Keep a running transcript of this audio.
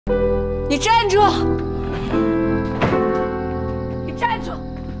你站住！你站住！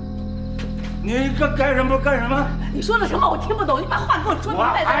你干什么？干什么？你说的什么我听不懂，你把话给我说明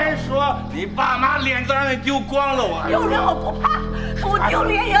白。我还说你爸妈脸都让你丢光了，我丢人我不怕，可我丢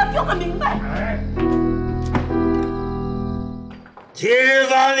脸也要丢个明白。齐志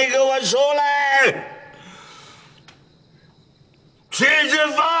芳，你给我出来！齐志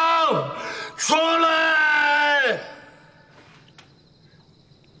芳，出来！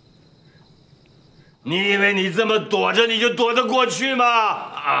你以为你这么躲着你就躲得过去吗？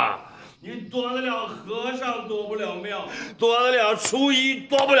啊！你躲得了和尚躲不了庙，躲得了初一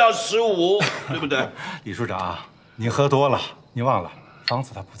躲不了15，对不对？李处长，你喝多了，你忘了芳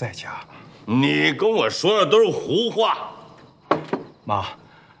子她不在家。你跟我说的都是胡话。妈，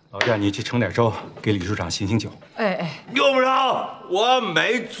老赵，你去盛点粥给李处长醒醒酒。用不着，我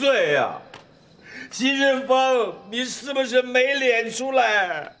没醉呀。齐志芳，你是不是没脸出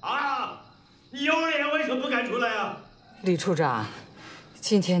来啊？你有脸为什么不敢出来啊？李处长，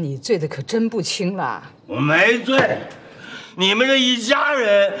今天你醉的可真不轻了。我没醉，你们这一家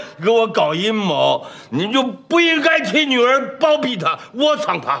人给我搞阴谋，你就不应该替女儿包庇她、窝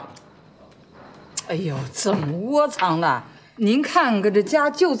藏她。哎呦，怎么窝藏了？您看看这家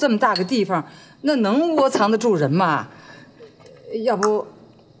就这么大个地方，那能窝藏得住人吗？要不，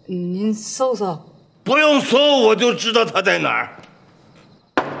您搜搜。不用搜，我就知道她在哪儿。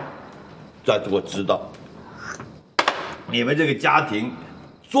但是我知道，你们这个家庭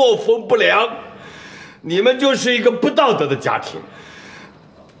作风不良，你们就是一个不道德的家庭。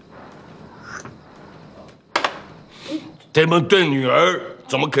这么对女儿，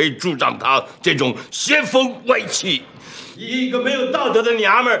怎么可以助长她这种邪风歪气？一个没有道德的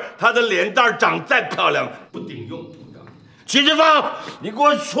娘们儿，她的脸蛋长再漂亮不顶用。齐志芳，你给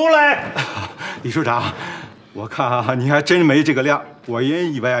我出来！李处长，我看啊，你还真没这个量。我也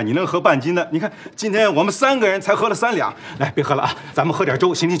以为啊，你能喝半斤的。你看，今天我们3个人才喝了3两。来，别喝了啊，咱们喝点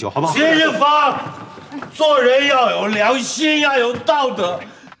粥醒醒酒，好不好？齐志芳，做人要有良心，要有道德。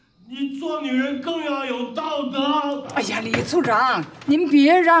你做女人更要有道德。哎呀，李处长，您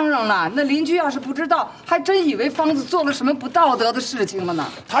别嚷嚷了。那邻居要是不知道，还真以为芳子做了什么不道德的事情了呢。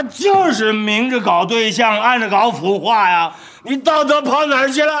他就是明着搞对象，暗着搞腐化呀！你道德跑哪儿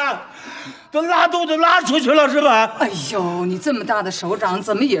去了？都拉肚子拉出去了是吧？哎呦，你这么大的首长，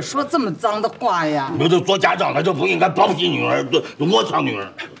怎么也说这么脏的话呀？你这做家长的就不应该包庇女儿，窝藏女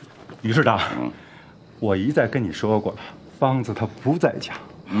儿。李处长，我一再跟你说过了，芳子她不在家。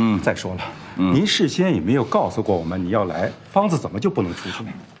再说了，您事先也没有告诉过我们你要来，芳子怎么就不能出去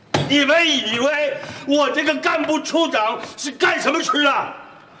呢？你们以为我这个干部处长是干什么吃的？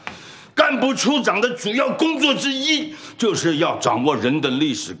干部处长的主要工作之一就是要掌握人的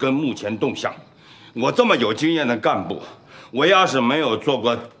历史跟目前动向。我这么有经验的干部，我要是没有做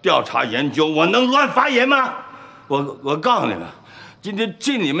过调查研究，我能乱发言吗？我告诉你们，今天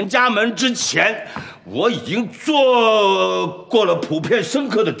进你们家门之前，我已经做过了普遍深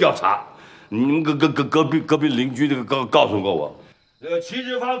刻的调查。你们隔壁邻居这个告诉过我，齐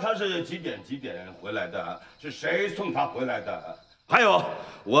志芳他是几点回来的？是谁送他回来的？还有，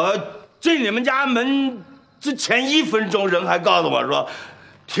我进你们家门之前1分钟，人还告诉我说，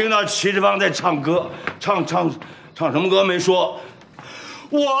听到齐志芳在唱歌，唱什么歌没说。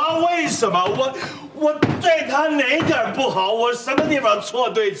我为什么我对他哪点不好？我什么地方错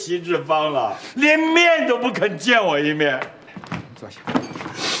对齐志芳了？连面都不肯见我一面。坐下。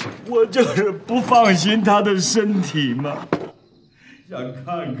我就是不放心他的身体嘛，想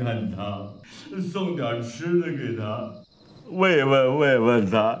看看他，送点吃的给他，慰问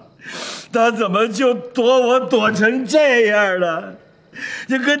他。他怎么就躲我躲成这样了？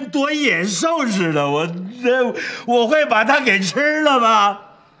就跟躲野兽似的，我会把他给吃了吗？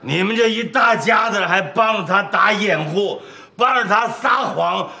你们这一大家子还帮着他打掩护，帮着他撒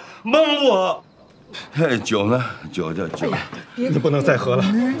谎蒙我。酒呢？酒。你不能再喝了，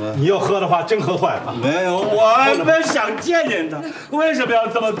你要喝的话，真喝坏了。没有，我们想见见他，为什么要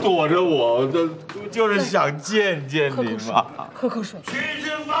这么躲着我？就是想见见你嘛。喝口水。徐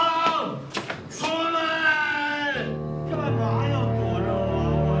志芳，出来！干嘛要躲着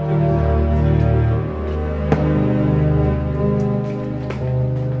我？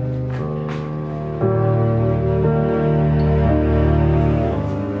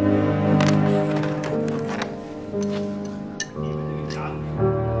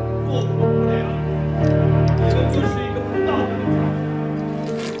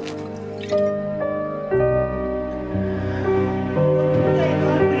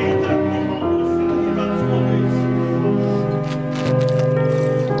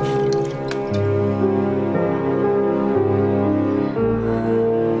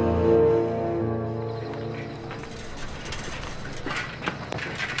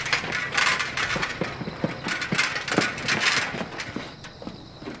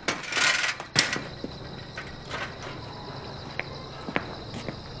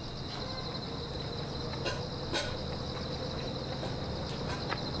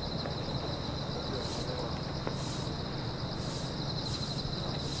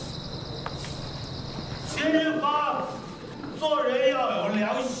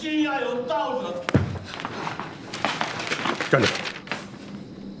有心呀，有道德。站着，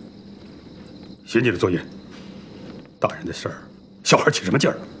写你的作业。大人的事儿，小孩起什么劲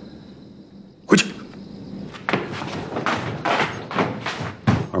儿？回去。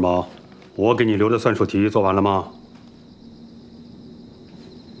二毛，我给你留的算术题做完了吗？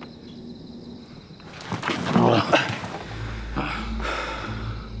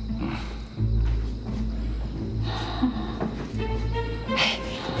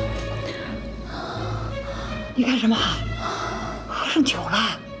你干什么？喝上酒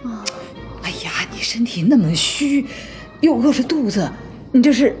了？哎呀，你身体那么虚，又饿着肚子，你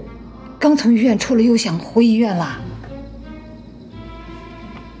这是刚从医院出来又想回医院啦？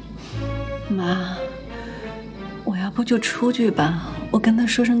妈，我要不就出去吧，我跟他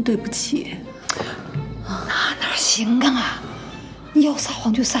说声对不起。哪行啊！你要撒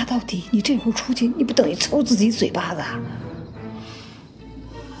谎就撒到底，你这会儿出去，你不等于抽自己嘴巴子？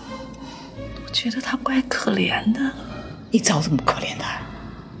我觉得他怪可怜的。你早怎么可怜他？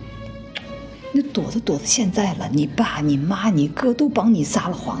你躲都现在了，你爸、你妈、你哥都帮你撒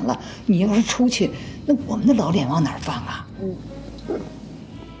了谎了。你要是出去，那我们的老脸往哪儿放啊？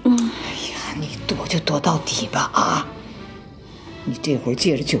哎呀，你躲就躲到底吧啊！你这会儿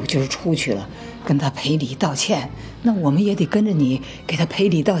借着酒劲儿出去了，跟他赔礼道歉，那我们也得跟着你给他赔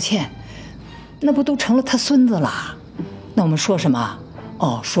礼道歉，那不都成了他孙子了？那我们说什么？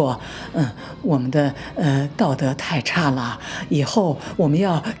哦，说，我们的道德太差了，以后我们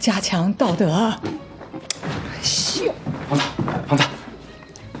要加强道德。笑，房子，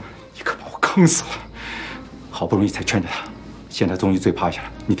你可把我坑死了！好不容易才劝着他，现在终于最趴下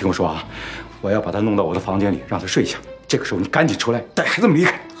了。你听我说啊，我要把他弄到我的房间里，让他睡下。这个时候你赶紧出来，带孩子们离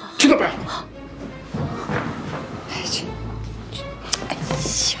开，听到没有？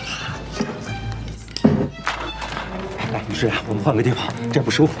来，女士啊，我们换个地方，这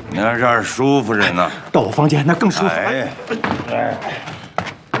不舒服。你看这儿舒服着呢，到我房间那更舒服。哎，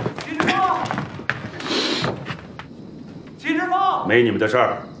齐志峰，没你们的事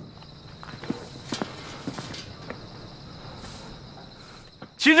儿。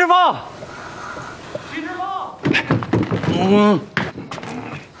齐志峰，齐志峰，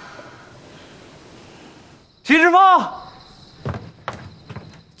齐志峰，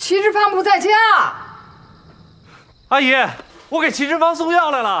齐志芳不在家。阿姨，我给齐志芳送药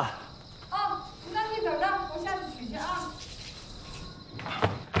来了。啊，那你等着，我下去取去啊。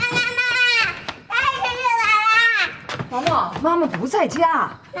毛毛，妈妈不在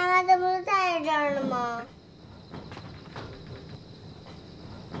家。妈妈，这不是在这儿呢吗？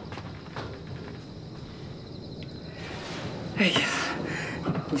哎呀，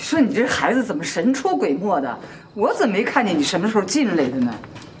你说你这孩子怎么神出鬼没的？我怎么没看见你什么时候进来的呢？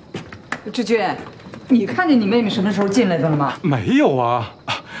志军，你看见你妹妹什么时候进来的了吗？没有啊，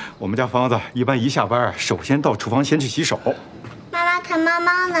我们家房子一般一下班，首先到厨房先去洗手。妈妈看猫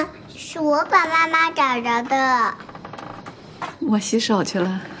猫呢，是我把妈妈找着的。我洗手去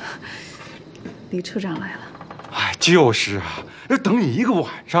了，李处长来了。哎，就是啊，等你一个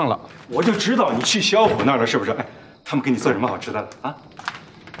晚上了，我就知道你去肖虎那儿了，是不是？哎，他们给你做什么好吃的了啊？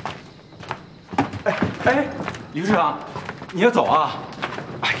哎，李处长，你要走啊？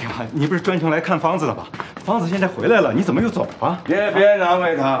哎呀，你不是专程来看芳子的吗？芳子现在回来了，你怎么又走啊？别难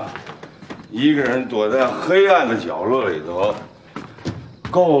为他，一个人躲在黑暗的角落里头，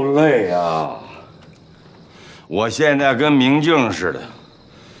够累啊！我现在跟明镜似的，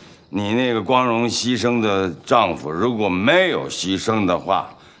你那个光荣牺牲的丈夫，如果没有牺牲的话，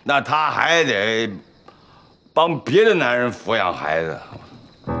那他还得帮别的男人抚养孩子。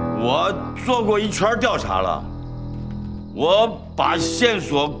我做过一圈调查了，我把线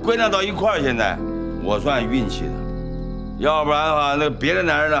索归纳到一块儿，现在我算运气的，要不然的话，那别的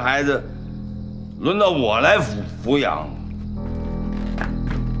男人的孩子，轮到我来抚养。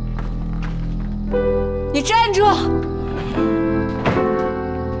你站住！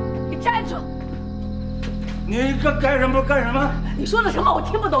你站住！你干什么？干什么？你说的什么我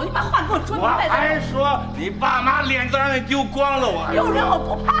听不懂，你把话给我说明我白点。还说你爸妈脸都让你丢光了，我丢人我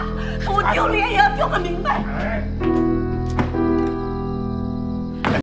不怕，可我丢脸也要丢个明白。